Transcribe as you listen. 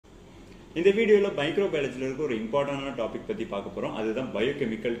இந்த வீடியோல மைக்ரோபயாலஜில இருக்க ஒரு இம்பார்ட்டன்டான டாபிக் பத்தி பார்க்க போறோம். அதுதான்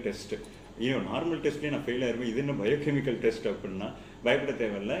பயோகெமிக்கல் டெஸ்ட். நார்மல் டெஸ்ட்லயே நான் ஃபெயில் ஆயிருவேன், இது என்ன பயோகெமிக்கல் டெஸ்ட் அப்படின்னா பயப்பட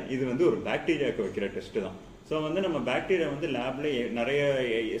தேவையில்லை. இது வந்து ஒரு பாக்டீரியாவுக்கு வைக்கிற டெஸ்ட் தான். ஸோ வந்து நம்ம பாக்டீரியா வந்து லேப்ல நிறைய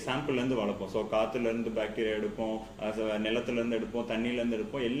சாம்பிள்லேருந்து வளர்ப்போம். ஸோ காற்றுலேருந்து பாக்டீரியா எடுப்போம், நிலத்துலேருந்து எடுப்போம், தண்ணியிலேருந்து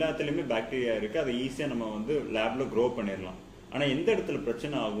எடுப்போம், எல்லாத்துலேயுமே பாக்டீரியா இருக்குது. அதை ஈஸியாக நம்ம வந்து லேப்ல க்ரோ பண்ணிடலாம். ஆனால் எந்த இடத்துல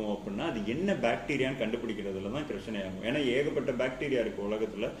பிரச்சனை ஆகும் அப்படின்னா அது என்ன பாக்டீரியான்னு கண்டுபிடிக்கிறதுல தான் பிரச்சனை ஆகும். ஏன்னா ஏகப்பட்ட பாக்டீரியா இருக்குது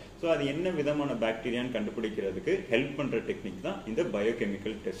உலகத்தில். ஸோ அது என்ன விதமான பாக்டீரியான்னு கண்டுபிடிக்கிறதுக்கு ஹெல்ப் பண்ணுற டெக்னிக் தான் இந்த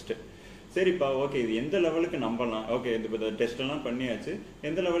பயோகெமிக்கல் டெஸ்ட். சரிப்பா, ஓகே, இது எந்த லெவலுக்கு நம்பலாம்? ஓகே, இந்த டெஸ்ட் எல்லாம் பண்ணியாச்சு.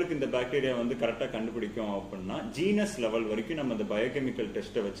 எந்த லெவலுக்கு இந்த பாக்டீரியா வந்து கரெக்டாக கண்டுபிடிக்கும் அப்படின்னா ஜீனஸ் லெவல் வரைக்கும் நம்ம இந்த பயோகெமிக்கல்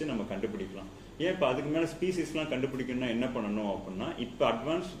டெஸ்ட்டை வச்சு நம்ம கண்டுபிடிக்கலாம். ஏன் இப்போ அதுக்கு மேலே ஸ்பீசிஸ்லாம் கண்டுபிடிக்கணும்னா என்ன பண்ணணும் அப்படின்னா இப்போ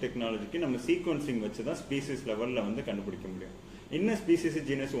அட்வான்ஸ்ட் டெக்னாலஜிக்கு நம்ம சீக்வன்சிங் வச்சு தான் ஸ்பீசிஸ் லெவலில் வந்து கண்டுபிடிக்க முடியும். என்ன ஸ்பீசிஸ்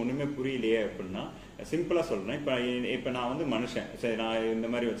ஜீனஸ் ஒன்றுமே புரியலையே அப்படின்னா சிம்பிளாக சொல்கிறேன். இப்போ நான் வந்து மனுஷன், சரி, நான் இந்த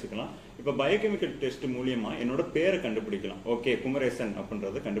மாதிரி வச்சுக்கலாம். இப்போ பயோகெமிக்கல் டெஸ்ட் மூலியமா என்னோட பேரை கண்டுபிடிக்கலாம். ஓகே, குமரேசன்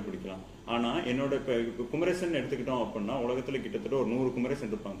அப்படின்றத கண்டுபிடிக்கலாம். ஆனால் என்னோட இப்போ குமரேசன் எடுத்துக்கிட்டோம் அப்படின்னா உலகத்தில் கிட்டத்தட்ட ஒரு 100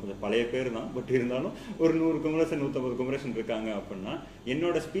 குமரேசன் இருப்பாங்க. கொஞ்சம் பழைய பேர் தான், பட் இருந்தாலும் ஒரு 100 குமரேசன் 150 குமரேசன் இருக்காங்க அப்படின்னா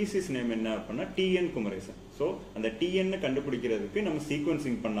என்னோட ஸ்பீசிஸ் நேம் என்ன அப்படின்னா டிஎன் குமரேசன். ஸோ அந்த டிஎன் கண்டுபிடிக்கிறதுக்கு நம்ம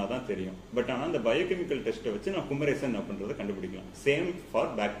சீக்வன்சிங் பண்ணாதான் தெரியும். பட் ஆனால் அந்த பயோகெமிக்கல் டெஸ்ட்டை வச்சு நான் குமரேசன் அப்படின்றத கண்டுபிடிக்கலாம். Same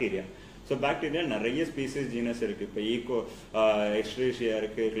for bacteria. So bacteria நிறைய ஸ்பீசிஸ் ஜீனஸ் இருக்கு. இப்போ எக்ஸ்ட்ரேஷியா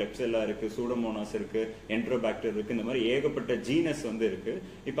இருக்கு, கிளெப்செல்லா இருக்கு, சூடோமோனாஸ் இருக்கு, என்ட்ரோபாக்டர் இருக்கு. இந்த மாதிரி ஏகப்பட்ட ஜீனஸ் வந்து இருக்கு.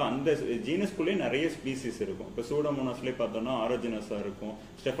 இப்போ அந்த ஜீனஸ்குள்ளே நிறைய ஸ்பீசிஸ் இருக்கும். இப்போ சூடோமோனாஸ்லேயே பார்த்தோம்னா ஆரோஜினஸா இருக்கும்,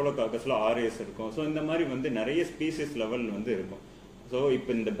 ஸ்டெஃபலோகாக்கஸ்ல ஆர்ஏஎஸ் இருக்கும். ஸோ இந்த மாதிரி வந்து நிறைய ஸ்பீசிஸ் லெவல் வந்து இருக்கும். ஸோ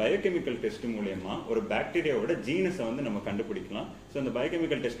இப்போ இந்த பயோகெமிக்கல் டெஸ்ட் மூலயமா ஒரு பாக்டீரியாவோட ஜீனஸை வந்து நம்ம கண்டுபிடிக்கலாம். ஸோ இந்த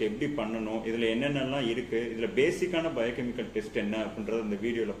பயோகெமிக்கல் டெஸ்ட் எப்படி பண்ணணும், இதில் என்னென்னலாம் இருக்கு, இதில் பேசிக்கான பயோகெமிக்கல் டெஸ்ட் என்ன அப்படின்றத இந்த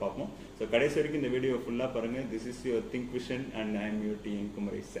வீடியோவில் பார்ப்போம். ஸோ கடைசி வரைக்கும் இந்த வீடியோ ஃபுல்லாக பாருங்க. This is your think vision and I am your TN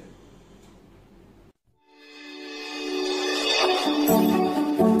Kumaresan.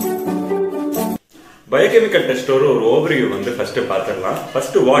 Biochemical டெஸ்டோட ஒரு ஓவர்வியூ வந்து ஃபர்ஸ்ட் பார்த்துடலாம்.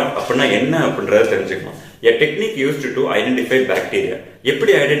 ஃபர்ஸ்ட் வாட் அப்படின்னா என்ன அப்படின்றத தெரிஞ்சுக்கலாம். A technique used to identify bacteria.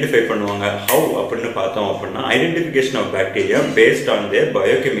 எப்படி ஐடென்டிஃபை பண்ணுவாங்க, ஹவு அப்படின்னு பார்த்தோம் அப்படின்னா identification of bacteria based on their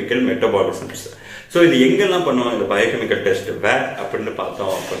biochemical metabolisms. So இது எங்கெல்லாம் பண்ணுவாங்க இந்த பயோகெமிக்கல் டெஸ்ட்? வேர் அப்படின்னு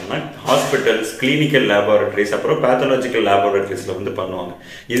பார்த்தோம் அப்படின்னா ஹாஸ்பிட்டல்ஸ், கிளினிக்கல் லேபார்டரிஸ், அப்புறம் பேத்தாலஜிக்கல் லேபார்டரிஸ்ல வந்து பண்ணுவாங்க.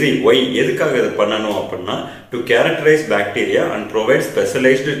 இது ஒய் எதுக்காக இது பண்ணணும் அப்படின்னா to characterise bacteria and provide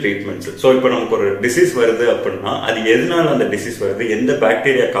specialised treatments. So இப்போ நமக்கு ஒரு டிசீஸ் வருது அப்படின்னா அது எதனால அந்த டிசீஸ் வருது, எந்த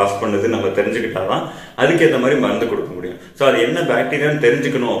பாக்டீரியா காஸ் பண்ணுது நம்ம தெரிஞ்சுக்கிட்டாதான் அதுக்கேற்ற மாதிரி மருந்து கொடுக்க முடியும். ஸோ அது என்ன பாக்டீரியான்னு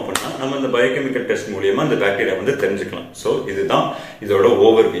தெரிஞ்சுக்கணும் அப்படின்னா நம்ம இந்த பயோகெமிக்கல் டெஸ்ட் மூலியமா அந்த பாக்டீரியா வந்து தெரிஞ்சுக்கலாம். ஸோ இதுதான் இதோட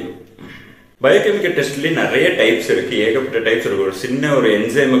ஓவர்வியூ. பயோகெமிக்கல் டெஸ்ட்லயே நிறைய டைப்ஸ் இருக்கு, ஏகப்பட்ட டைப்ஸ் இருக்கு. ஒரு சின்ன ஒரு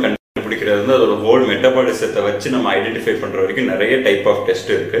என்சைமை கண்டுபிடிக்கிறது வந்து அதோட ஹோல் மெட்டபாலிசத்தை வச்சு நம்ம ஐடென்டிஃபை பண்ற வரைக்கும் நிறைய டைப் ஆஃப்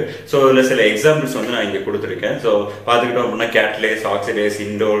டெஸ்ட் இருக்கு. ஸோ இதுல சில எக்ஸாம்பிள்ஸ் வந்து நான் இங்க கொடுத்துருக்கேன். ஸோ பார்த்துக்கிட்டோம் அப்படின்னா கேட்லேஸ், oxidase,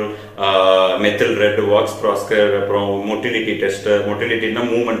 indole, methyl red, walks ப்ராஸ்கர், அப்புறம் மொட்டிலிட்டி டெஸ்ட், மொட்டிலிட்டினா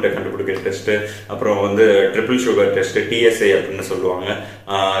மூவ்மெண்ட்டை கண்டுபிடிக்கிற டெஸ்ட், அப்புறம் வந்து ட்ரிபிள் சுகர் டெஸ்ட், டிஎஸ்ஐ அப்படின்னு சொல்லுவாங்க.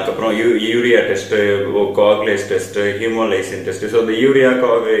 அதுக்கப்புறம் urea test, கோஆகுலேஸ் test, haemolysin test. So இந்த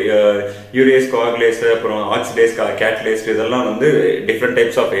யூரியஸ், கோஆகுலேஸ், அப்புறம் ஆக்சிடேஸ், கேட்லேஸ், இதெல்லாம் வந்து different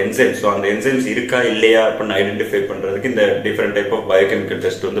types of enzymes. So அந்த என்சைம்ஸ் இருக்கா இல்லையா அப்படின்னு ஐடென்டிஃபை பண்றதுக்கு இந்த different type of biochemical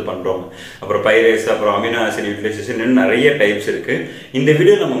test வந்து பண்றோம். அப்புறம் பைரேஸ், அப்புறம் அமினோ ஆசிட் யூட்டிலைசேஷன், நிறைய டைப்ஸ் இருக்கு. இந்த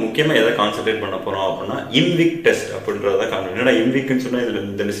வீடியோ நம்ம முக்கியமா எதை கான்சென்ட்ரேட் பண்ண போறோம் அப்படின்னா IMViC டெஸ்ட் அப்படின்றத காரணம். என்னடா IMViCன்னு சொன்னா இதுல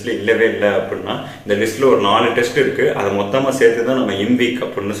இந்த லிஸ்ட்ல இல்லவே இல்லை அப்படின்னா இந்த லிஸ்ட்ல ஒரு 4 டெஸ்ட் இருக்கு. அதை மொத்தமா சேர்த்து தான் நம்ம IMViC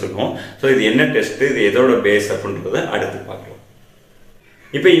அப்படின்னு சொல்லுவோம். ஸோ இது என்ன டெஸ்ட், இது எதோட பேஸ் அப்படின்றத அடுத்து பார்க்கலாம்.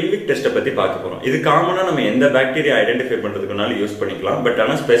 இப்போ IMViC டெஸ்ட்டை பத்தி பார்க்க போறோம். இது காமனா நம்ம எந்த பாக்டீரியா ஐடென்டிஃபை பண்றதுக்குனாலும் யூஸ் பண்ணிக்கலாம். பட்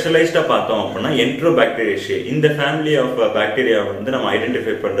ஆனால் ஸ்பெஷலைஸ்டா பார்த்தோம் அப்படின்னா என்ட்ரோபாக்டீரியாஷியே இந்த ஃபேமிலி ஆஃப் பாக்டீரியா வந்து நம்ம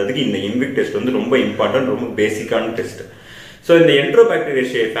ஐடென்டிஃபை பண்றதுக்கு இந்த IMViC டெஸ்ட் வந்து ரொம்ப இம்பார்ட்டன்ட், ரொம்ப பேசிக்கான டெஸ்ட். ஸோ இந்த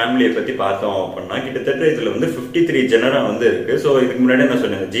என்ட்ரோபாக்டீரியாஷியே ஃபேமிலியை பத்தி பார்த்தோம் அப்படின்னா கிட்டத்தட்ட இதுல வந்து 53 ஜெனரா வந்து இருக்கு. ஸோ இதுக்கு முன்னாடி நான்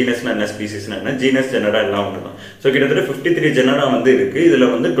சொன்னேன் ஜீனஸ்னா என்ன, ஸ்பீசிஸ்னா என்ன, ஜீனஸ் ஜெனரா எல்லாம் ஒன்று தான். ஸோ கிட்டத்தட்ட 53 ஜெனரா வந்து இருக்கு. இதுல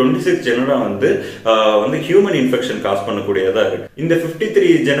வந்து 26 ஜெனரா வந்து ஹியூமன் இன்ஃபெக்ஷன் காஸ் பண்ணக்கூடியதா இருக்கு. இந்த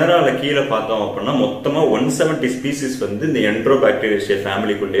 53 ஜெனரால கீழே பார்த்தோம் அப்படின்னா மொத்தமா 170 ஸ்பீசிஸ் வந்து இந்த என்ட்ரோபாக்டீரியாஷியே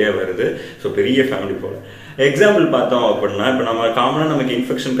ஃபேமிலிக்குள்ளேயே வருது. ஸோ பெரிய ஃபேமிலி போல. எக்ஸாம்பிள் பார்த்தோம் அப்படின்னா இப்போ நம்ம காமனா நமக்கு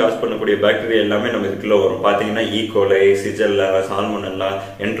இன்ஃபெக்ஷன் காஸ் பண்ணக்கூடிய பாக்டீரியா எல்லாமே நம்ம இதுக்குள்ள வரும். பாத்தீங்கன்னா ஈகோலை, சிஜெல்லா, சால்மோனெல்லா,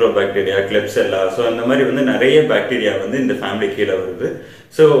 என்ட்ரோபாக்டீரியா, கிளெப்செல்லா. ஸோ அந்த மாதிரி வந்து நிறைய பாக்டீரியா வந்து இந்த ஃபேமிலி கீழே வருது.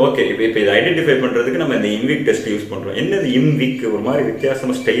 ஸோ ஓகே, இப்போ இதை ஐடென்டிஃபை பண்ணுறதுக்கு நம்ம இந்த IMViC டெஸ்ட் யூஸ் பண்ணுறோம். என்னது IMViC? ஒரு மாதிரி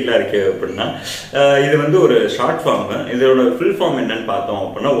வித்தியாசமாக ஸ்டைலாக இருக்குது அப்படின்னா, இது வந்து ஒரு ஷார்ட் ஃபார்ம். இதோட ஃபுல் ஃபார்ம் என்னன்னு பார்த்தோம்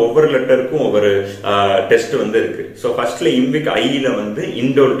அப்படின்னா, ஒவ்வொரு லெட்டருக்கும் ஒவ்வொரு டெஸ்ட் வந்து இருக்குது. ஸோ ஃபர்ஸ்ட்ல IMViC ஐயில் வந்து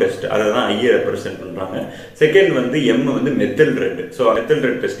இண்டோல் டெஸ்ட், அதை தான் ஐயை ரெப்ரசென்ட் பண்ணுறாங்க. செகண்ட் வந்து எம் வந்து methyl red, so methyl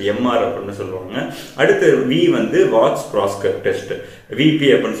red test MR அப்படின்னு சொல்லுவாங்க. அடுத்து V வந்து வாட்ஸ் ப்ராஸ்கர் டெஸ்ட், VP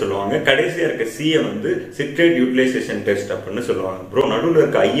அப்படின்னு சொல்லுவாங்க. கடைசியாக இருக்க சியை வந்து சிட்ரேட் யூட்டிலைசேஷன் டெஸ்ட் அப்படின்னு சொல்லுவாங்க. ப்ரோ நடுவில்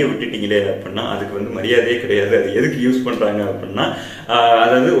இருக்க ஐயை விட்டுட்டீங்களே அப்படின்னா அதுக்கு வந்து மரியாதையே கிடையாது. அது எதுக்கு யூஸ் பண்ணுறாங்க அப்படின்னா,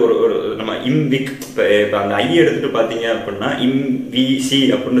 அதாவது ஒரு நம்ம IMViC இப்போ அந்த ஐயை எடுத்துட்டு பார்த்தீங்க அப்படின்னா IMVC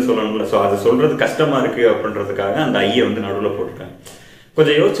அப்படின்னு சொல்லணும்ல, ஸோ அது சொல்றது கஷ்டமா இருக்கு அப்படின்றதுக்காக அந்த ஐயை வந்து நடுவில் போட்டுருக்காங்க.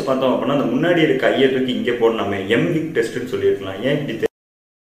 கொஞ்சம் யோசிச்சு பார்த்தோம் அப்படின்னா, அந்த முன்னாடி இருக்க ஐயை தூக்கி இங்கே போட்டு நம்ம IMViC டெஸ்ட்னு சொல்லியிருக்கலாம். ஏன் இப்படி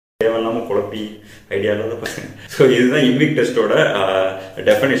தேவையில்லாமல் குழப்பி ஐடியாவில் தான் பசங்க. ஸோ இதுதான் IMViC டெஸ்ட்டோட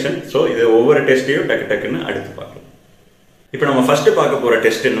டெஃபினேஷன். ஸோ இது ஒவ்வொரு டெஸ்ட்டையும் டக்குன்னு அடுத்து பார்க்கலாம். இப்போ நம்ம ஃபர்ஸ்ட் பார்க்க போற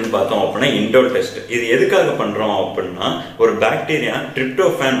டெஸ்ட் என்னன்னு பார்த்தோம் அப்படின்னா இண்டோல் டெஸ்ட். இது எதுக்காக பண்றோம் அப்படின்னா, ஒரு பாக்டீரியா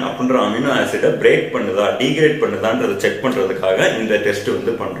ட்ரிப்டோஃபான் அப்படின்ற அமினோ ஆசிடை பிரேக் பண்ணுதா டீக்ரேட் பண்ணுதான்றதை செக் பண்றதுக்காக இந்த டெஸ்ட்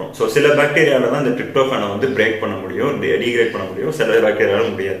வந்து பண்றோம். ஸோ சில பாக்டீரியாவில் தான் இந்த ட்ரிப்டோஃபானை வந்து பிரேக் பண்ண முடியும், டீக்ரேட் பண்ண முடியும், சில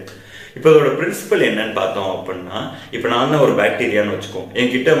பாக்டீரியாவில் முடியாது. இப்போ இதோட பிரின்சிபல் என்னன்னு பார்த்தோம் அப்படின்னா, இப்போ நான் தான் ஒரு பாக்டீரியான்னு வச்சுக்கோம்,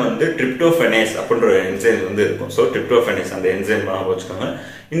 என்கிட்ட வந்து ட்ரிப்டோஃபனேஸ் அப்படின்ற ஒரு என்சைம் வந்து இருக்கும். ஸோ ட்ரிப்டோஃபனேஸ் அந்த என்சைம் வச்சுக்கோங்க.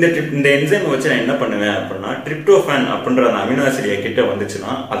 இந்த என்சைமை வச்சு நான் என்ன பண்ணுவேன் அப்படின்னா, ட்ரிப்டோஃபான் அப்படின்ற அந்த அமினோ ஆசிட் என்கிட்ட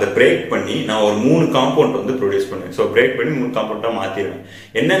வந்துச்சுன்னா அதை பிரேக் பண்ணி நான் ஒரு 3 காம்பவுண்ட் வந்து ப்ரொடியூஸ் பண்ணுவேன். ஸோ பிரேக் பண்ணி 3 காம்பவுண்டாக மாற்றிடுவேன்.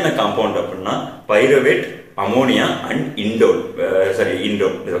 என்னென்ன காம்பவுண்ட் அப்படின்னா, பைரவேட், ammonia and indole.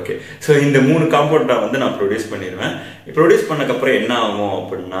 Okay. So இந்த 3 காம்பவுண்டா வந்து நான் ப்ரொடியூஸ் பண்ணிடுவேன். ப்ரொடியூஸ் பண்ணக்கப்புறம் என்ன ஆகும்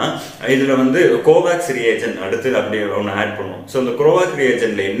அப்படின்னா, இதில் வந்து கோவாக்ஸ் ரியேஜன் அடுத்து அப்படியே ஒன்று ஆட் பண்ணுவோம். ஸோ இந்த கோவாக்ஸ்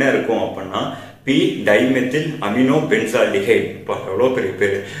ரியேஜன்ல என்ன இருக்கும் அப்படின்னா, பி டைமெத்தில் அமினோ பென்சால்டிஹைட். எவ்வளோ பெரிய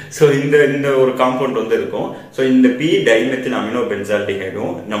பேர். ஸோ இந்த ஒரு காம்பவுண்ட் வந்து இருக்கும். ஸோ இந்த பி டைமெத்தில் அமினோ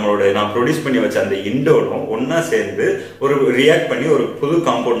பென்சால்டிஹைடும் நம்மளோட நான் ப்ரொடியூஸ் பண்ணி வச்ச அந்த இண்டோலும் ஒன்னா சேர்ந்து ஒரு ரியாக்ட் பண்ணி ஒரு புது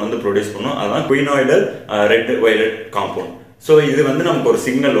காம்பவுண்ட் வந்து ப்ரொடியூஸ் பண்ணும். அதான் குயினாய்டல் ரெட் வயலட் காம்பவுண்ட். ஸோ இது வந்து நமக்கு ஒரு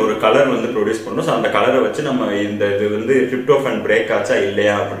சிக்னல், ஒரு கலர் வந்து ப்ரொடியூஸ் பண்ணணும். ஸோ அந்த கலரை வச்சு நம்ம இது வந்து ட்ரிப்டோஃபான் பிரேக் ஆச்சா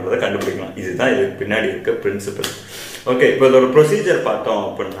இல்லையா அப்படின்றத கண்டுபிடிக்கலாம். இதுதான் இதுக்கு பின்னாடி இருக்க பிரின்சிபல். ஓகே, இப்போ இதோட ப்ரொசீஜர் பார்த்தோம்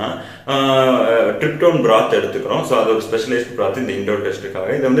அப்படின்னா, ட்ரிப்டோன் பிராத் எடுத்துக்கிறோம். ஸோ அது ஒரு ஸ்பெஷலைஸ்ட் பிராத் இந்த இண்டோர் டெஸ்ட்டுக்காக.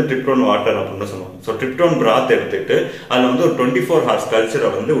 இது வந்து ட்ரிப்டோன் வாட்டர் அப்படின்னு சொல்லுவாங்க. ஸோ ட்ரிப்டோன் பிராத் எடுத்துட்டு அதில் வந்து ஒரு 24 ஹார்ஸ் கல்ச்சரை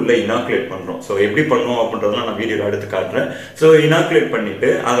வந்து உள்ள இனாக்குலேட் பண்ணுறோம். ஸோ எப்படி பண்ணுவோம் அப்படின்றதுலாம் நான் வீடியோவில் எடுத்து காட்டுறேன். ஸோ இனாக்குலேட்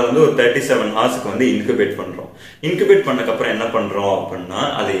பண்ணிட்டு அதை வந்து ஒரு 37 ஹார்ஸ்க்கு வந்து இன்குபேட் பண்ணுறோம். இன்குபேட் பண்ணக்கப்புறம் என்ன பண்ணுறோம் அப்படின்னா,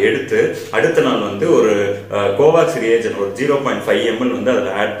 அதை எடுத்து அடுத்த நாள் வந்து ஒரு கோவாக்ஸ் ரியேஜன் ஒரு 0.5 ml வந்து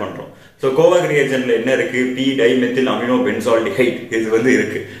அதில் ஆட் பண்ணுறோம். ஸோ கோவாக் ரியேஜன்ல என்ன இருக்கு, பி டைமெத்தில் அமினோ பென்சால்டிஹைட் இது வந்து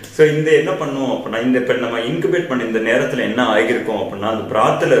இருக்கு. ஸோ இந்த என்ன பண்ணுவோம் அப்படின்னா, இந்த இப்போ நம்ம இன்குபேட் பண்ண இந்த நேரத்தில் என்ன ஆகியிருக்கும் அப்படின்னா, அந்த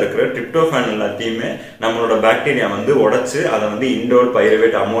பிராத்தில் இருக்கிற ட்ரிப்டோஃபான் எல்லாத்தையுமே நம்மளோட பாக்டீரியா வந்து உடைச்சு அதை வந்து இண்டோல்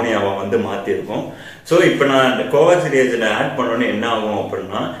பைரவேட் அமோனியாவை வந்து மாற்றிருக்கோம். ஸோ இப்போ நான் இந்த கோவாக்ஸ் ரியேஜனை ஆட் பண்ணோன்னு என்ன ஆகும்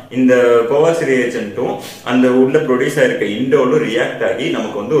அப்படின்னா, இந்த கோவாக்ஸ் ரியேஜன்ட்டும் அந்த உள்ள ப்ரொடியூஸ் ஆகிருக்க இண்டோலும் ரியாக்ட் ஆகி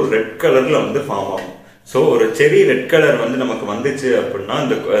நமக்கு வந்து ஒரு ரெட் கலரில் வந்து ஃபார்ம் ஆகும். ஸோ ஒரு செரி ரெட் கலர் வந்து நமக்கு வந்துச்சு அப்படின்னா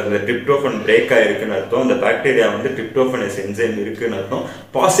அந்த ட்ரிப்டோஃபான் பிரேக் ஆயிருக்குன்னு அர்த்தம். அந்த பாக்டீரியா வந்து ட்ரிப்டோஃபனேஸ் என்சைம் இருக்குன்னு அர்த்தம்.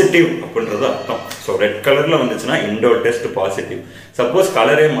 பாசிட்டிவ் அப்படின்றது அர்த்தம். ஸோ ரெட் கலர்ல வந்துச்சுன்னா இண்டோர் டெஸ்ட் பாசிட்டிவ். சப்போஸ்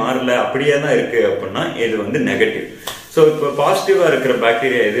கலரே மாறல அப்படியே தான் இருக்கு அப்படின்னா இது வந்து நெகட்டிவ். ஸோ இப்போ பாசிட்டிவா இருக்கிற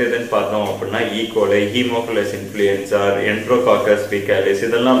பாக்டீரியா எதுன்னு பார்த்தோம் அப்படின்னா, ஈகோலை, ஹீமோஃபிலஸ் இன்ஃப்ளூயன்ஸா, என்ட்ரோகாக்கஸ் பீகாலிஸ்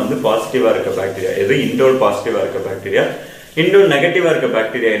இதெல்லாம் வந்து பாசிட்டிவா இருக்க பாக்டீரியா. எது இண்டோர் பாசிட்டிவா இருக்க பாக்டீரியா. இண்டோல் நெகட்டிவா இருக்க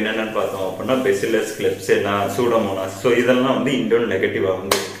பாக்டீரியா என்னென்னு பார்த்தோம் அப்படின்னா, பெசிலஸ், கிளெப்சியல்லா, சூடோமோனாஸ். ஸோ இதெல்லாம் வந்து இண்டோல் நெகட்டிவா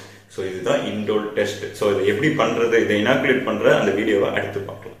வந்து. ஸோ இதுதான் இண்டோல் டெஸ்ட். ஸோ இதை எப்படி பண்றது, இதை இனாக்குலேட் பண்ற அந்த வீடியோவை அடுத்து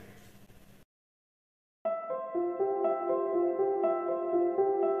பார்க்கலாம்.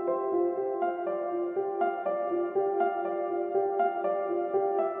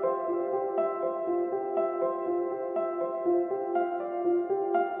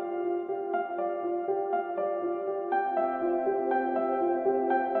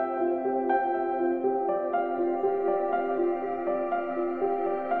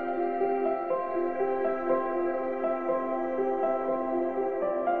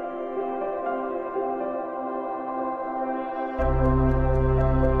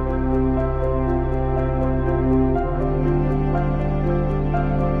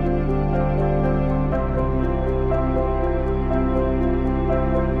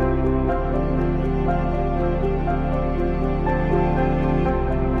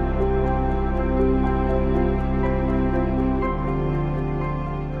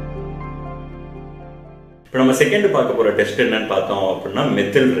 இப்போ நம்ம செகண்ட் பார்க்க போகிற டெஸ்ட் என்னன்னு பார்த்தோம் அப்படின்னா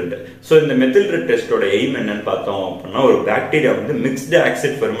மெத்தில் ரெட். ஸோ இந்த மெத்தில் ரெட் டெஸ்ட்டோட எய்ம் என்னன்னு பார்த்தோம் அப்படின்னா ஒரு பாக்டீரியா வந்து மிக்ஸ்டு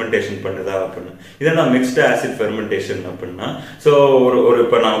ஆசிட் ஃபெர்மெண்டேஷன் பண்ணுதா அப்படின்னு. இதை நான் மிக்ஸ்டு ஆசிட் ஃபெர்மெண்டேஷன் அப்படின்னா ஸோ ஒரு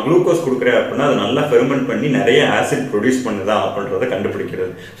இப்போ நான் குளுக்கோஸ் கொடுக்குறேன் அப்படின்னா அதை நல்லா ஃபெர்மெண்ட் பண்ணி நிறைய ஆசிட் ப்ரொடியூஸ் பண்ணுதா அப்படின்றத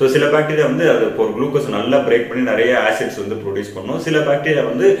கண்டுபிடிக்கிறது. ஸோ சில பாக்டீரியா வந்து அது ஒரு குளுக்கோஸ் நல்லா பிரேக் பண்ணி நிறைய ஆசிட்ஸ் வந்து ப்ரொடியூஸ் பண்ணும். சில பாக்டீரியா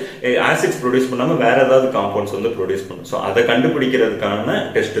வந்து ஆசிட்ஸ் ப்ரொடியூஸ் பண்ணாமல் வேற ஏதாவது காம்பவுண்ட்ஸ் வந்து ப்ரொடியூஸ் பண்ணும். ஸோ அதை கண்டுபிடிக்கிறதுக்கான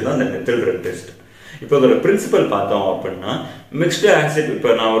டெஸ்ட் தான் இந்த மெத்தில் ரெட் டெஸ்ட். இப்போ அதோட பிரின்சிபல் பார்த்தோம் அப்படின்னா மிக்ஸ்டு ஆசிட். இப்போ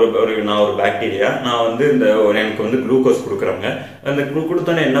நான் ஒரு பாக்டீரியா நான் வந்து எனக்கு வந்து குளுக்கோஸ் கொடுக்குறாங்க. அந்த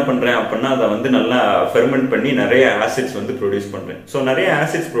கொடுத்தோன்னே என்ன பண்ணுறேன் அப்படின்னா அதை வந்து நல்லா ஃபெர்மெண்ட் பண்ணி நிறைய ஆசிட்ஸ் வந்து ப்ரொடியூஸ் பண்ணுறேன். ஸோ நிறைய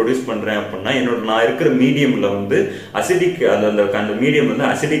ஆசிட்ஸ் ப்ரொடியூஸ் பண்ணுறேன் அப்படின்னா நான் இருக்கிற மீடியமில் வந்து அசிடிக் அந்த மீடியம் வந்து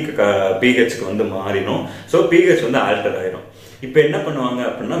அசிடிக் பிஹெச்க்கு வந்து மாறிடும். ஸோ பிஹெச் வந்து ஆல்டர் ஆயிடும். இப்போ என்ன பண்ணுவாங்க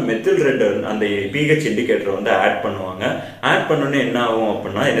அப்படின்னா மெத்தில் ரெட் அந்த பிஹெச் இண்டிகேட்டரை வந்து ஆட் பண்ணுவாங்க. ஆட் பண்ணோன்னே என்ன ஆகும்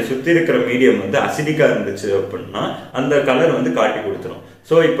அப்படின்னா என்னை சுற்றி இருக்கிற மீடியம் வந்து அசிடிக்காக இருந்துச்சு அப்படின்னா அந்த கலர் வந்து காட்டி கொடுத்துரும்.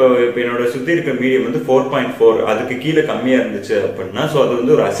 ஸோ இப்போ என்னோட சுற்றி இருக்கிற மீடியம் வந்து 4.4 அதுக்கு கீழே கம்மியாக இருந்துச்சு அப்படின்னா ஸோ அது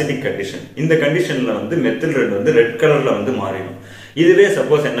வந்து ஒரு அசிடிக் கண்டிஷன். இந்த கண்டிஷனில் வந்து மெத்தில் ரெட் வந்து ரெட் கலரில் வந்து மாறிடும். இதுவே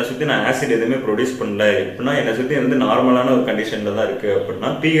சப்போஸ் என்னை சுற்றி நான் ஆசிட் எதுவுமே ப்ரொடியூஸ் பண்ணல அப்படின்னா என்னை சுற்றி வந்து நார்மலான ஒரு கண்டிஷனில் தான் இருக்குது அப்படின்னா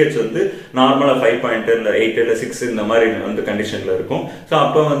பிஹெச் வந்து நார்மலாக 5 இல்லை 8 இல்லை 6 இந்த மாதிரி வந்து கண்டிஷனில் இருக்கும். ஸோ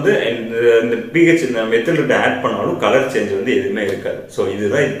அப்போ வந்து இந்த பிஹெச் இந்த மெத்தில் ரெட் ஆட் பண்ணாலும் கலர் சேஞ்ச் வந்து எதுவுமே இருக்காது. ஸோ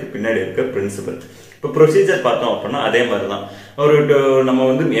இதுதான் இதுக்கு பின்னாடி இருக்க பிரின்சிபல். இப்போ ப்ரொசீஜர் பார்த்தோம் அப்படின்னா அதே மாதிரி தான். நம்ம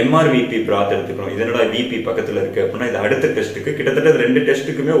வந்து எம்ஆர்விபி பிராத் எடுத்துக்கிறோம். இதனோட விபி பக்கத்தில் இருக்குது அப்படின்னா இது அடுத்த டெஸ்ட்டுக்கு கிட்டத்தட்ட 2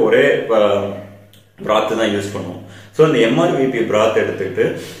 டெஸ்ட்டுக்குமே ஒரே பிராத்து தான் யூஸ் பண்ணுவோம். ஸோ இந்த எம்ஆர்விபி பிராத் எடுத்துக்கிட்டு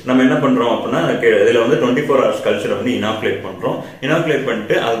நம்ம என்ன பண்ணுறோம் அப்படின்னா இதில் வந்து 24 hours கல்ச்சரை வந்து இனாக்குலேட் பண்ணுறோம். இனாக்குலேட்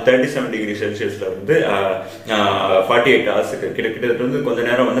பண்ணிட்டு அது 37 degree Celsiusல வந்து 48 hours கிட்டத்தட்ட வந்து கொஞ்சம்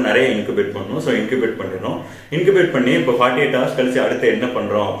நேரம் வந்து நிறைய இன்குபேட் பண்ணணும். ஸோ இன்குபேட் பண்ணிடணும். இன்குபேட் பண்ணி இப்போ 48 hours கழிச்சு அடுத்து என்ன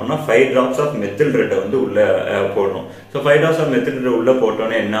பண்ணுறோம் அப்படின்னா 5 drops ஆஃப் மெத்தில் ரெட்டை வந்து உள்ளே போடணும். ஸோ 5 drops ஆஃப் மெத்தில் ரெட்டை உள்ளே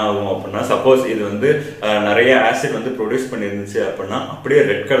போட்டோன்னே என்ன ஆகும் அப்படின்னா சப்போஸ் இது வந்து நிறைய ஆசிட் வந்து ப்ரொடியூஸ் பண்ணியிருந்துச்சு அப்படின்னா அப்படியே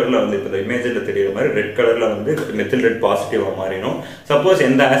ரெட் கலரில் வந்து இப்போ இமேஜில் தெரியுற மாதிரி ரெட் கலரில் வந்து மெத்தில் ரெட் பாசிட்டிவாக மாறிடும். சப்போஸ்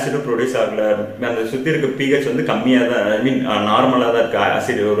எந்த ஆசிடும் ப்ரொடியூஸ் ஆகல அந்த சுற்றி இருக்க பிஹெச் வந்து கம்மியாக தான் ஐ மீன் நார்மலாக தான் இருக்கு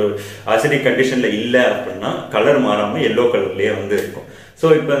ஆசிட் ஒரு அசிடிக் கண்டிஷனில் இல்லை அப்படின்னா கலர் மாறாமல் எல்லோ கலர்லேயே வந்து இருக்கும்.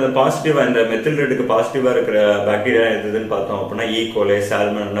 ஸோ இப்போ இந்த பாசிட்டிவாக இந்த மெத்தில் ரெட்டுக்கு பாசிட்டிவாக இருக்கிற பாக்டீரியா எதுன்னு பார்த்தோம் அப்படின்னா ஈகோலை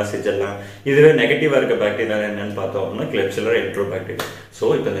சால்மோனெல்லா சிஜெல்லா. இதுவே நெகட்டிவாக இருக்க பாக்டீரியா என்னன்னு பார்த்தோம் அப்படின்னா கிளெப்சிலா என்ட்ரோபாக்டீரியா.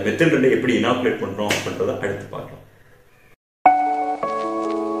 ஸோ இப்போ இந்த மெத்தில் ரெட்டை எப்படி இனாக்குலேட் பண்ணுறோம் அப்படின்றத அடுத்து பார்க்கலாம்.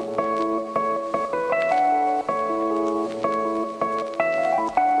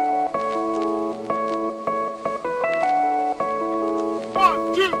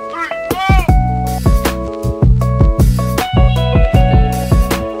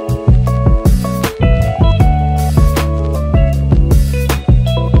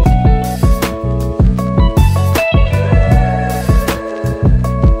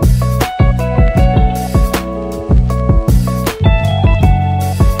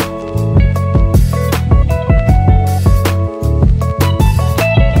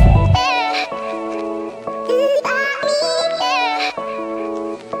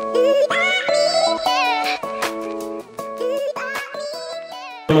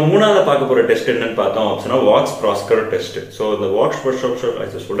 நம்ம மூணாவது பார்க்க போற டெஸ்ட் என்னன்னு பார்த்தோம் அப்படின்னா வாக்ஸ் ப்ராஸ்கர் டெஸ்ட். ஸோ இந்த வாக்ஸ்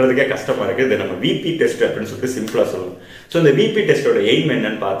ப்ராஸ்கர் சொல்றதுக்கே கஷ்டமா இருக்கு. இது நம்ம விபி டெஸ்ட் அப்படின்னு சொல்லிட்டு சிம்பிளா சொல்லலாம். ஸோ இந்த விபி டெஸ்டோட எய்ம்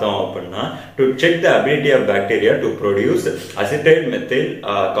என்னன்னு பார்த்தோம் அப்படின்னா to check the ability of bacteria to produce acetyl methyl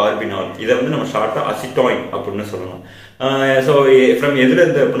carbinol. இதை வந்து நம்ம ஷார்ட்டா அசிட்டாயின் அப்படின்னு சொல்லலாம். ஸோ ஃப்ரம் எதுல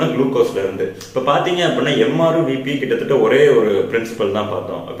இருந்து அப்படின்னா குளுக்கோஸ்ல இருந்து. இப்போ பார்த்தீங்க அப்படின்னா எம்ஆரும் விபி கிட்டத்தட்ட ஒரே ஒரு பிரின்சிபல் தான்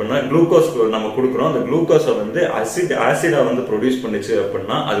பார்த்தோம். அப்படின்னா குளுக்கோஸ் நம்ம கொடுக்குறோம். அந்த குளுக்கோஸை வந்து ஆசிடா வந்து ப்ரொடியூஸ் பண்ணுச்சு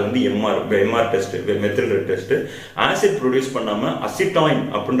அப்படின்னா அது வந்து MR test methyl red test. Acid produce பண்ணாம அசிட்டாயின்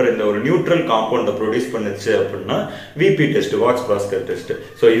அப்படின்ற இந்த ஒரு நியூட்ரல் காம்பவுண்டை ப்ரொடியூஸ் பண்ணுச்சு அப்படின்னா VP test walks ப்ராஸ்கர் test.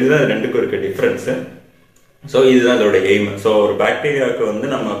 So இதுதான் ரெண்டுக்கும் இருக்க டிஃபரன்ஸ். ஸோ இதுதான் அதோட எய்ம். ஸோ ஒரு பாக்டீரியாவுக்கு வந்து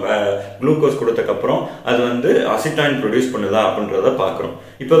நம்ம குளுக்கோஸ் கொடுத்தக்கப்புறம் அது வந்து அசிட்டாயின் ப்ரொடியூஸ் பண்ணுதா அப்படின்றத பார்க்குறோம்.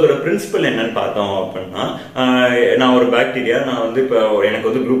 இப்போ அதோட பிரின்சிபல் என்னன்னு பார்த்தோம் அப்படின்னா நான் ஒரு பாக்டீரியா நான் வந்து இப்போ எனக்கு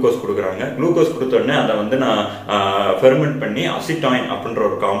வந்து குளுக்கோஸ் கொடுக்குறாங்க. குளுக்கோஸ் கொடுத்தோடனே அதை வந்து நான் ஃபெர்மெண்ட் பண்ணி அசிட்டாயின் அப்படின்ற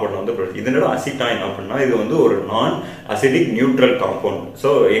ஒரு காம்பவுண்ட் வந்து இதனோட அசிட்டாயின் அப்படின்னா இது வந்து ஒரு நான் அசிடிக் நியூட்ரல் காம்பவுண்ட். ஸோ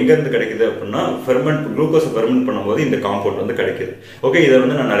எங்கேருந்து கிடைக்குது அப்படின்னா குளுக்கோஸை ஃபெர்மெண்ட் பண்ணும்போது இந்த காம்பவுண்ட் வந்து கிடைக்குது. ஓகே, இதை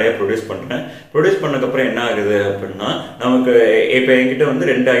வந்து நான் நிறைய ப்ரொடியூஸ் பண்ணுறேன். ப்ரொடியூஸ் பண்ணக்கப்புறம் என்ன ஆகுது அப்படின்னா நமக்கு இப்போ என்கிட்ட வந்து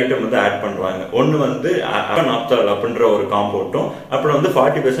 2 ஐட்டம் வந்து ஆட் பண்றாங்க. ஒன்று வந்து நாப்தால் அப்படின்ற ஒரு காம்பவுண்டும், அப்புறம் வந்து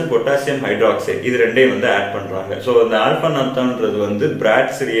 40% பொட்டாசியம் ஹைட்ராக்சைடு, இது ரெண்டையும் வந்து ஆட் பண்றாங்க. ஸோ இந்த ஆல்பா நாப்தான்றது வந்து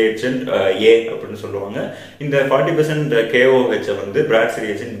பிராட்ஸ் ரிஏஜென்ட் ஏ அப்படின்னு சொல்லுவாங்க. இந்த 40% KOH வந்து பிராட்ஸ்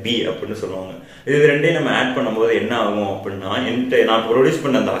ரிஏஜென்ட் பி அப்படின்னு சொல்லுவாங்க. இது ரெண்டையும் நம்ம ஆட் பண்ணும்போது என்ன ஆகும் அப்படின்னா, நான் ப்ரொடியூஸ்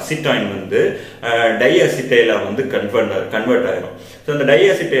பண்ண அந்த அசிட்டாயின் வந்து டை அசிட்டைலா வந்து கன்வெர்ட் ஆயிடும். ஸோ அந்த டை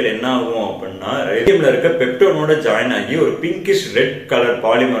அசிட்டைல் என்ன ஆகும் அப்படின்னா, ரேடியம்ல இருக்க பெப்டோனோட ஜாயின் ஆகி ஒரு பிங்கிஷ் ரெட் கலர்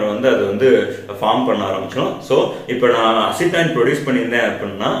பாலிமர் வந்து அது வந்து ஃபார்ம் பண்ண ஆரம்பிச்சிடும். ஸோ இப்போ நான் அசிட்டாயின் ப்ரொடியூஸ் பண்ணியிருந்தேன்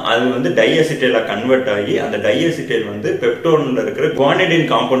அப்படின்னா அது வந்து டை அசிட்டைலா கன்வெர்ட் ஆகி அந்த டை அசிட்டைல் வந்து பெப்டோன்ல இருக்கிற குவானிடின்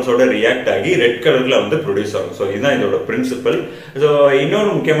காம்பவுண்ட்ஸோட ரியாக்ட் ஆகி ரெட் கலர்ல வந்து ப்ரொடியூஸ் ஆகும். ஸோ இதுதான் இதோட பிரின்சிபல். ஸோ இன்னொரு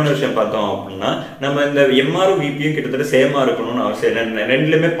முக்கியமான விஷயம் பார்த்தோம் அப்படின்னா, நம்ம இந்த எம்ஆரும் விபியும் கிட்டத்தட்ட சேமா இருக்கணும்னு அவசியம் இல்லை.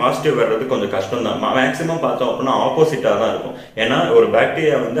 ரெண்டுலயுமே பாசிட்டிவ் வர்றது கொஞ்சம் கஷ்டம் தான். மேக்ஸிமம் பார்த்தோம் அப்படின்னா ஆப்போசிட்டா தான் இருக்கும். ஏன்னா ஒரு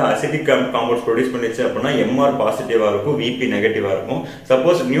பாக்டீரியா வந்து அசிட்டிக் காம்பவுண்ட்ஸ் ப்ரொடியூஸ் பண்ணிச்சு அப்படின்னா எம்ஆர் பாசிட்டிவா இருக்கும், விபி நெகட்டிவா இருக்கும்.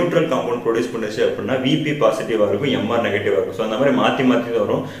 சப்போஸ் நியூட்ரல் காம்பவுண்ட் ப்ரொடியூஸ் பண்ணிச்சு அப்படின்னா விபி பாசிட்டிவா இருக்கும், எம்ஆர் நெகட்டிவா இருக்கும். ஸோ அந்த மாதிரி மாத்தி மாத்தி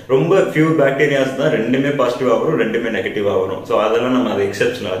வரும். ரொம்ப ஃபியூ பாக்டீரியாஸ் தான் ரெண்டுமே பாசிட்டிவா வரும், ரெண்டுமே நெகட்டிவா வரும். ஸோ அதெல்லாம் நம்ம அதை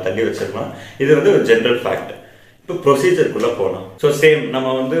எக்ஸெப்ஷனலா தள்ளி வச்சிடலாம். இது வந்து ஒரு ஜென்ரல் ஃபேக்ட். இப்போ ப்ரொசீஜருக்குள்ள போகலாம். ஸோ சேம் நம்ம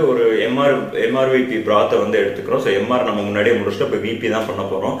வந்து ஒரு எம்ஆர்விபி பிராத்தை வந்து எடுத்துக்கிறோம். ஸோ எம்ஆர் நம்ம முன்னாடியே முடிச்சுட்டு இப்போ விபி தான் பண்ண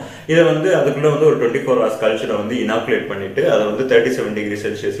போகிறோம். இதை வந்து அதுக்குள்ளே வந்து ஒரு 24 hours கல்ச்சரை வந்து இனாக்குலேட் பண்ணிட்டு அதை வந்து 37 degree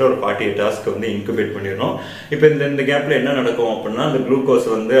Celsiusல ஒரு 48 hours வந்து இன்குபேட் பண்ணிடணும். இப்போ இந்த கேப்ல என்ன நடக்கும் அப்படின்னா, அந்த குளுக்கோஸ்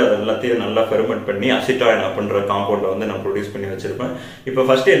வந்து அது எல்லாத்தையும் நல்லா ஃபெர்மெண்ட் பண்ணி அசிட்டாயின் அப்படின்ற காம்பவுண்டை வந்து நான் ப்ரொடியூஸ் பண்ணி வச்சிருப்பேன். இப்போ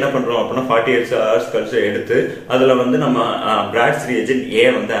ஃபர்ஸ்ட் என்ன பண்றோம் அப்படின்னா 48 hours கல்ச்சர் எடுத்து அதில் வந்து நம்ம பிராட்ஸ் ரியேஜென்ட் ஏ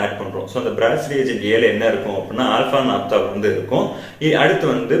வந்து ஆட் பண்றோம். ஸோ அந்த பிராட்ஸ் ரியேஜென்ட் ஏல என்ன இருக்கும் அப்படின்னா ஆல்பா நாப்தால் வந்து இருக்கும். அடுத்து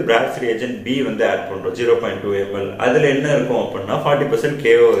வந்து பிராட்ஸ் ரியேஜென்ட் பி வந்து ஆட் பண்றோம் 0.2 ml. அதுல என்ன இருக்கும் அப்படின்னா 40%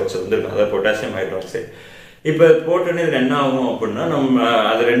 KOH வந்து இருக்கும், அதாவது பொட்டாசியம் ஹைட்ராக்சைடு. இப்போ போட்டோன்னே இதுல என்ன ஆகும் அப்படின்னா, நம்ம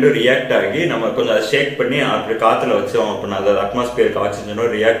அது ரெண்டும் ரியாக்ட் ஆகி நம்ம கொஞ்சம் அதை ஷேக் பண்ணி அப்படி காத்துல வச்சோம் அப்படின்னா, அதாவது அட்மாஸ்பியருக்கு ஆக்சிஜனோ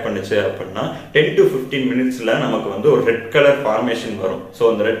ரியாக்ட் பண்ணிச்சு அப்படின்னா 10 to 15 minutesல நமக்கு வந்து ஒரு ரெட் கலர் ஃபார்மேஷன் வரும். ஸோ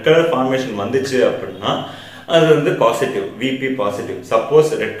அந்த ரெட் கலர் ஃபார்மேஷன் வந்துச்சு அப்படின்னா அது வந்து positive, VP positive. Suppose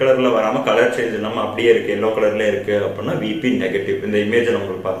red கலர்ல வராம கலர் சேஞ்ச் இல்லாம அப்படியே இருக்கு, எல்லோ கலர்ல இருக்கு அப்படின்னா விபி நெகட்டிவ். இந்த இமேஜ்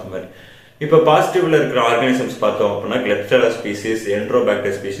நம்மளுக்கு பார்த்த மாதிரி. இப்போ பாசிட்டிவ்ல இருக்கிற ஆர்கானிசம்ஸ் பார்த்தோம் அப்படின்னா கிளெப்ஸ்டரா ஸ்பீசிஸ்,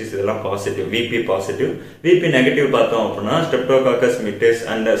 என்ட்ரோபாக்டர் ஸ்பீசிஸ், இதெல்லாம் positive, VP positive. VP negative பார்த்தோம் அப்படின்னா ஸ்ட்ரெப்டோகாக்கஸ் மிட்டிஸ்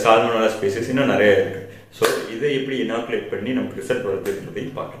அண்ட் சால்மோனெல்லா ஸ்பீசிஸ், இன்னும் நிறைய இருக்கு. ஸோ இதை எப்படி இனாக்குலேட் பண்ணி நமக்கு ரிசல்ட்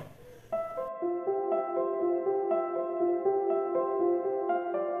வருதுன்றதையும் பார்க்கலாம்.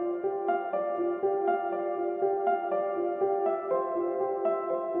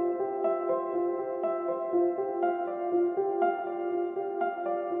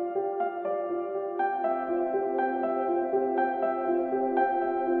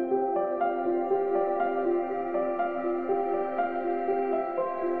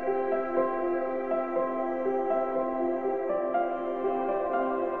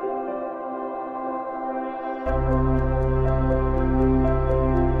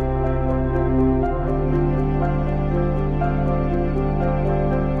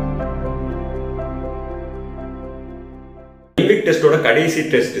 IMViC டெஸ்டோட கடைசி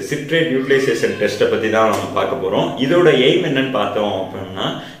டெஸ்ட் சிட்ரேட் யூட்டிலைசேஷன் டெஸ்ட்டை பத்தி தான் நம்ம பார்க்க போறோம். இதோட எய்ம் என்னன்னு பார்த்தோம் அப்படின்னா,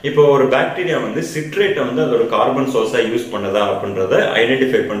 இப்போ ஒரு பாக்டீரியா வந்து சிட்ரேட்டை வந்து அதோட கார்பன் சோர்ஸா யூஸ் பண்ணதா அப்படின்றத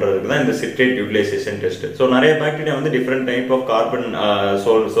ஐடென்டிஃபை பண்றதுக்கு தான் இந்த சிட்ரேட் யூட்டிலைசேஷன் டெஸ்ட். ஸோ நிறைய பாக்டீரியா வந்து different type of carbon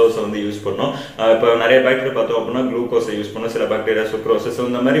source வந்து யூஸ் பண்ணோம். இப்போ நிறைய பாக்டீரியா பார்த்தோம் அப்படின்னா குளுக்கோஸை யூஸ் பண்ணோம், சில பாக்டீரியா சுக்ரோசஸ்,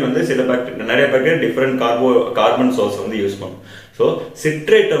 இந்த மாதிரி வந்து சில பாக்டீரியா நிறைய பாக்டீரியா டிஃப்ரெண்ட் கார்பன் சோர்ஸ் வந்து யூஸ் பண்ணும். ஸோ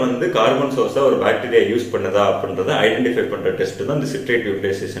சிட்ரேட்டை வந்து கார்பன் சோர்ஸா ஒரு பாக்டீரியா யூஸ் பண்ணதா அப்படின்றத ஐடென்டிஃபை பண்ற டெஸ்ட் தான் இந்த சிட்ரேட்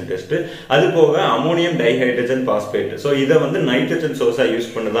யூட்டிலைசேஷன் டெஸ்ட். அது போக அமோனியம் டைஹைட்ரஜன் பாஸ்பேட், ஸோ இதை வந்து நைட்ரஜன் சோர்ஸா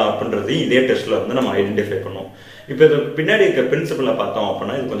யூஸ் பண்ணுதா அப்படின்றதையும் இதே டெஸ்ட்ல வந்து நம்ம ஐடென்டிஃபை பண்ணுவோம். இப்போ இது பின்னாடி இருக்க பிரின்சிபலை பார்த்தோம்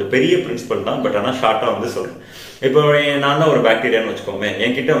அப்படின்னா இது கொஞ்சம் பெரிய பிரின்சிபல் தான், பட் ஆனால் ஷார்ட்டா வந்து சொல்றேன். இப்போ நான் தான் ஒரு பாக்டீரியான்னு வச்சுக்கோமே,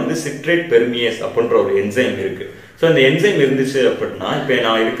 என்கிட்ட வந்து சிட்ரேட் பெர்மியேஸ் அப்படின்ற ஒரு என்சைம் இருக்கு. ஸோ அந்த என்சைம் இருந்துச்சு அப்படின்னா, இப்போ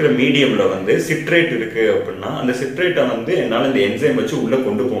நான் இருக்கிற மீடியம்ல வந்து சிட்ரேட் இருக்கு அப்படின்னா அந்த சிட்ரேட்டை வந்து என்னால் இந்த என்சைம் வச்சு உள்ள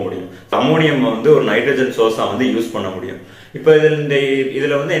கொண்டு போக முடியும். அமோனியம் வந்து ஒரு நைட்ரஜன் சோர்ஸா வந்து யூஸ் பண்ண முடியும். இப்போ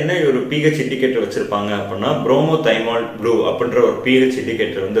இதுல வந்து என்ன ஒரு pH இண்டிகேட்டர் வச்சிருப்பாங்க அப்படின்னா புரோமோதைமால் ப்ளூ அப்படின்ற ஒரு pH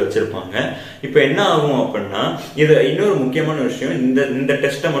இண்டிகேட்டர் வந்து வச்சிருப்பாங்க. இப்போ என்ன ஆகும் அப்படின்னா, இது இன்னொரு முக்கியமான விஷயம், இந்த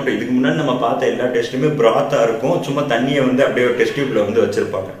டெஸ்ட்டை மட்டும் இதுக்கு முன்னாடி நம்ம பார்த்த எல்லா டெஸ்ட்டுமே பிராத்தா இருக்கும், சும்மா தண்ணியை வந்து அப்படியே ஒரு டெஸ்ட் டியூப்ல வந்து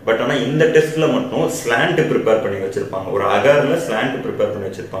வச்சிருப்பாங்க. பட் ஆனால் இந்த டெஸ்ட்ல மட்டும் ஸ்லாண்ட் ப்ரிப்பேர் பண்ணி வச்சிருப்பாங்க, ஒரு அகார்ல ஸ்லாண்ட் ப்ரிப்பேர் பண்ணி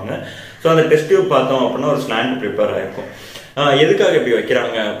வச்சிருப்பாங்க. ஸோ அந்த டெஸ்ட் டியூப் பார்த்தோம் அப்படின்னா ஒரு ஸ்லாண்ட் ப்ரிப்பேர் ஆயிருக்கும். எதுக்காக இப்படி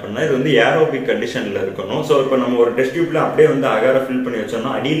வைக்கிறாங்க அப்படின்னா, இது வந்து ஏரோபிக் கண்டிஷன்ல இருக்கணும். ஸோ இப்போ நம்ம ஒரு டெஸ்ட் டியூப்ல அப்படியே வந்து அகார ஃபில் பண்ணி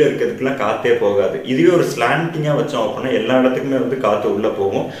வச்சோம்னா அடியில் இருக்கிறதுக்குலாம் காத்தே போகாது. இதுவே ஒரு ஸ்லாண்டிங்கா வச்சோம் அப்படின்னா எல்லா இடத்துக்குமே வந்து காத்து உள்ள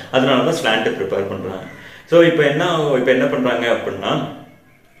போகும். அதனால தான் ஸ்லாண்ட் ப்ரிப்பேர் பண்றாங்க. ஸோ இப்போ என்ன பண்றாங்க அப்படின்னா,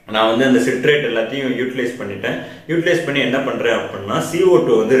 நான் வந்து அந்த சிட்ரேட் எல்லாத்தையும் யூட்டிலைஸ் பண்ணிட்டேன். யூட்டிலைஸ் பண்ணி என்ன பண்றேன் அப்படின்னா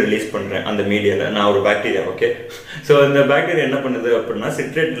CO2 வந்து ரிலீஸ் பண்றேன் அந்த மீடியால. நான் ஒரு பாக்டீரியா, ஓகே. ஸோ இந்த பாக்டீரியா என்ன பண்ணுது அப்படின்னா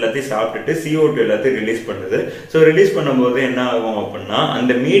சிட்ரேட் எல்லாத்தையும் சாப்பிட்டுட்டு CO2 எல்லாத்தையும் ரிலீஸ் பண்ணுது. ஸோ ரிலீஸ் பண்ணும்போது என்ன ஆகும் அப்படின்னா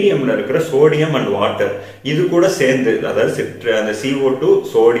அந்த மீடியம்ல இருக்கிற சோடியம் அண்ட் வாட்டர் இது கூட சேர்ந்து, அதாவது அந்த CO2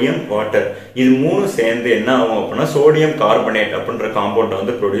 சோடியம் வாட்டர் இது மூணும் சேர்ந்து என்ன ஆகும் அப்படின்னா சோடியம் கார்பனேட் அப்படின்ற காம்பவுண்டை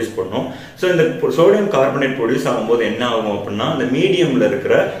வந்து ப்ரொடியூஸ் பண்ணும். ஸோ இந்த சோடியம் கார்பனேட் ப்ரொடியூஸ் ஆகும்போது என்ன ஆகும் அப்படின்னா அந்த மீடியம்ல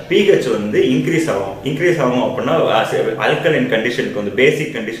இருக்கிற pH வந்து இன்க்ரீஸ் ஆகும் அப்படின்னா ஆல்கலைன் கண்டிஷனுக்கு வந்து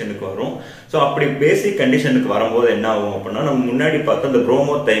பேசிக் கண்டிஷனுக்கு வரும். ஸோ அப்படி பேசிக் கண்டிஷனுக்கு வரும்போது என்ன ஆகும் அப்படின்னா நம்ம முன்னாடி பார்த்தா அந்த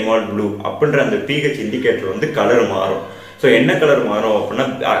புரோமோதைமால் ப்ளூ அப்படின்ற அந்த pH இண்டிகேட்டர் வந்து கலர் மாறும். ஸோ என்ன கலர் மாறும் அப்படின்னா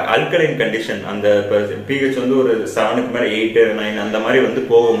ஆல்கலைன் கண்டிஷன் அந்த pH வந்து ஒரு 7க்கு மேலே 8 9 அந்த மாதிரி வந்து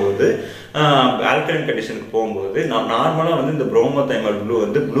போகும்போது ஆல்கலைன் கண்டிஷனுக்கு போகும்போது நார்மலாக வந்து இந்த புரோமோதைமால் ப்ளூ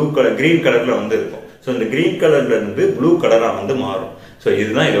வந்து ப்ளூ கலர் கிரீன் கலர்ல வந்து இருக்கும். ஸோ இந்த கிரீன் கலர்ல இருந்து ப்ளூ கலராக வந்து மாறும். ஸோ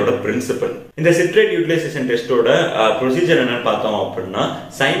இதுதான் இதோட பிரின்சிபல். இந்த சிட்ரேட் யூட்டிலைசேஷன் டெஸ்டோட ப்ரொசீஜர் என்னன்னு பார்த்தோம் அப்படின்னா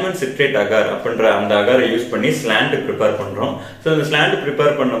சைமன் சிட்ரேட் அகார் அப்படின்ற அந்த அகாரை யூஸ் பண்ணி ஸ்லாண்ட் ப்ரிப்பேர் பண்றோம். ஸோ இந்த ஸ்லாண்ட்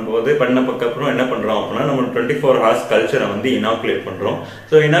ப்ரிப்பேர் பண்ணதுக்கப்புறம் என்ன பண்றோம் அப்படின்னா நம்ம 24 hours கல்ச்சரை வந்து இனாக்குலேட் பண்றோம்.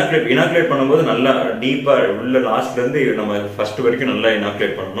 ஸோ இனாக்குலேட் பண்ணும்போது நல்லா டீப்பா உள்ள லாஸ்ட்ல இருந்து நம்ம ஃபர்ஸ்ட் வரைக்கும் நல்லா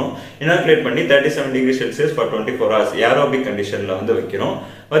இனாக்குலேட் பண்ணணும். இனாக்குலேட் பண்ணி 37 degree Celsius for 24 hours aerobic கண்டிஷன்ல வந்து வைக்கிறோம்.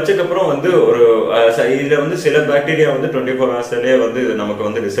 வச்சக்கப்புறம் வந்து ஒரு இதுல வந்து சில பாக்டீரியா வந்து 24 hours வந்து நமக்கு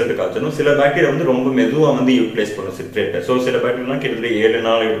வந்து ரிசல்ட் காய்ச்சணும். சில பாக்டீரியா வந்து ரொம்ப மெதுவா வந்து யூட்டிலைஸ் பண்ணும் சிட்ரேட். ஸோ சில பாக்டீரியா கிட்டத்தட்ட 7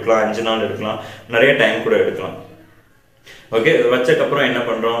 நாள் எடுக்கலாம், 5 நாள் எடுக்கலாம், நிறைய டைம் கூட எடுக்கலாம். ஓகே, வச்சக்கப்புறம் என்ன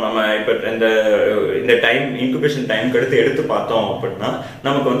பண்றோம் நம்ம இப்போ இந்த டைம் இன்குபேஷன் டைம் எடுத்து பார்த்தோம் அப்படின்னா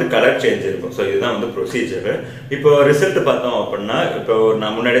நமக்கு வந்து கலர் சேஞ்ச் இருக்கும். ஸோ இதுதான் வந்து ப்ரொசீஜர். இப்போ ரிசல்ட் பார்த்தோம் அப்படின்னா இப்போ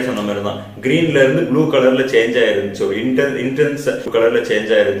நான் முன்னாடியே சொன்ன மாதிரி தான் கிரீன்ல இருந்து ப்ளூ கலர்ல சேஞ்ச் ஆயிருந்துச்சு, ஒரு இன்டென்ஸ் கலர்ல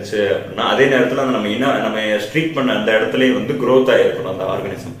சேஞ்ச் ஆயிருந்துச்சு அப்படின்னா அதே நேரத்தில் நம்ம ஸ்ட்ரீக் பண்ண அந்த இடத்துலயும் வந்து க்ரோத் ஆயிருக்கணும் அந்த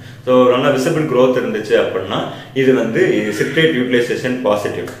ஆர்கானிசம். ஸோ நல்லா விசிபிள் க்ரோத் இருந்துச்சு அப்படின்னா இது வந்து சிட்ரேட் யூட்டிலைசேஷன்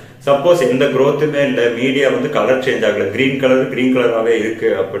பாசிட்டிவ். சப்போஸ் எந்த க்ரோத்துமே இல்லை, மீடியா வந்து கலர் சேஞ்ச் ஆகல, கிரீன் கலராகவே இருக்கு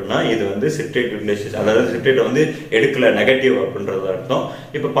அப்படின்னா இது வந்து சிட்ரேட் யூட்டிலைசேஷன், அதாவது சிட்ரேட் வந்து எடுக்கல, நெகட்டிவ் அப்படின்றது அர்த்தம்.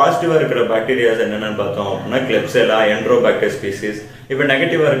 இப்போ பாசிட்டிவா இருக்கிற பாக்டீரியாஸ் என்னென்னு பார்த்தோம் அப்படின்னா கிளெப்செல்லா, என்ட்ரோபாக்டர் ஸ்பீசிஸ். இப்போ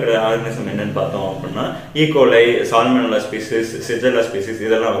நெகட்டிவா இருக்கிற ஆர்கனிசம் என்னன்னு பார்த்தோம் அப்படின்னா ஈகோலை, சால்மோனெல்லா ஸ்பீசிஸ், சிஜெல்லா ஸ்பீசிஸ்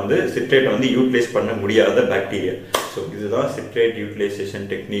இதெல்லாம் வந்து சிட்ரேட்டை வந்து யூட்டிலைஸ் பண்ண முடியாத பாக்டீரியா. ஸோ இதுதான் citrate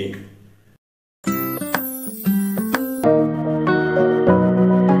utilisation technique.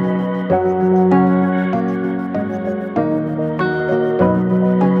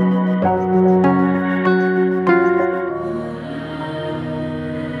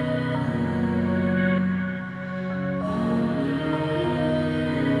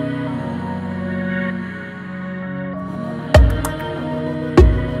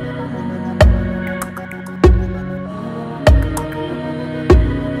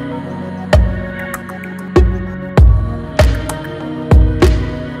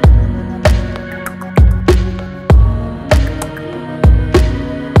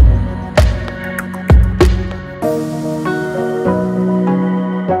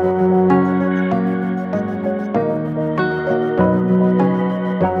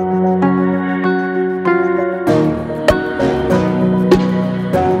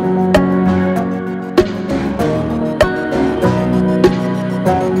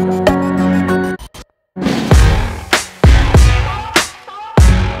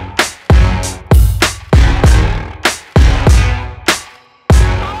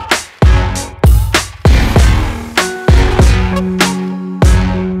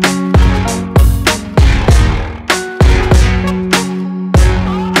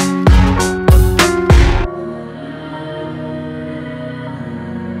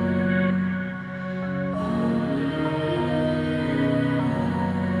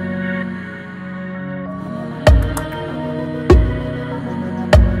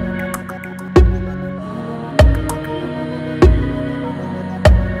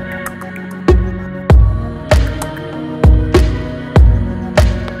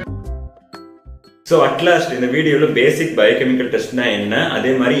 So at last இந்த வீடியோவில் பேசிக் பயோகெமிக்கல் டெஸ்ட்னா என்ன, அதே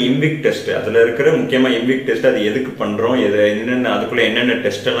மாதிரி IMViC டெஸ்ட், அதில் இருக்கிற முக்கியமாக IMViC டெஸ்ட் அது எதுக்கு பண்ணுறோம், என்னென்ன அதுக்குள்ளே என்னென்ன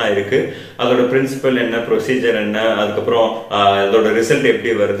டெஸ்ட் எல்லாம் இருக்குது, அதோட பிரின்சிபல் என்ன, ப்ரொசீஜர் என்ன, அதுக்கப்புறம் அதோட ரிசல்ட்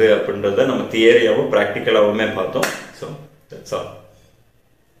எப்படி வருது அப்படின்றத நம்ம தியரியாகவும் ப்ராக்டிக்கலாகவுமே பார்த்தோம். So that's all.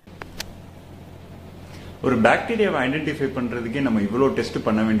 ஒரு பாக்டீரியாவை ஐடென்டிஃபை பண்ணுறதுக்கே நம்ம இவ்வளோ டெஸ்ட்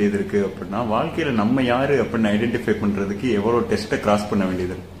பண்ண வேண்டியது இருக்குது அப்படின்னா வாழ்க்கையில் நம்ம யார் அப்படின்னு ஐடென்டிஃபை பண்ணுறதுக்கு எவ்வளோ டெஸ்ட்டை கிராஸ் பண்ண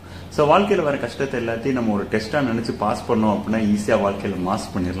வேண்டியது இருக்கு. ஸோ வாழ்க்கையில் வர கஷ்டத்தை எல்லாத்தையும் நம்ம ஒரு டெஸ்ட்டாக நினச்சி பாஸ் பண்ணோம் அப்படின்னா ஈஸியாக வாழ்க்கையில் மாஸ்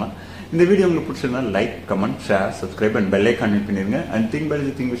பண்ணிடலாம். இந்த வீடியோ உங்களுக்கு பிடிச்சிருந்தா like, comment, share, subscribe and bell icon பண்ணிருங்க. And think by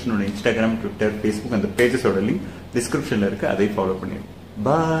think விஷனோட Instagram, Twitter, Facebook அந்த பேஜஸோட லிங்க் டிஸ்கிரிப்ஷனில் இருக்குது, அதை ஃபாலோ பண்ணிடுங்க.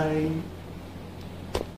 பாய்.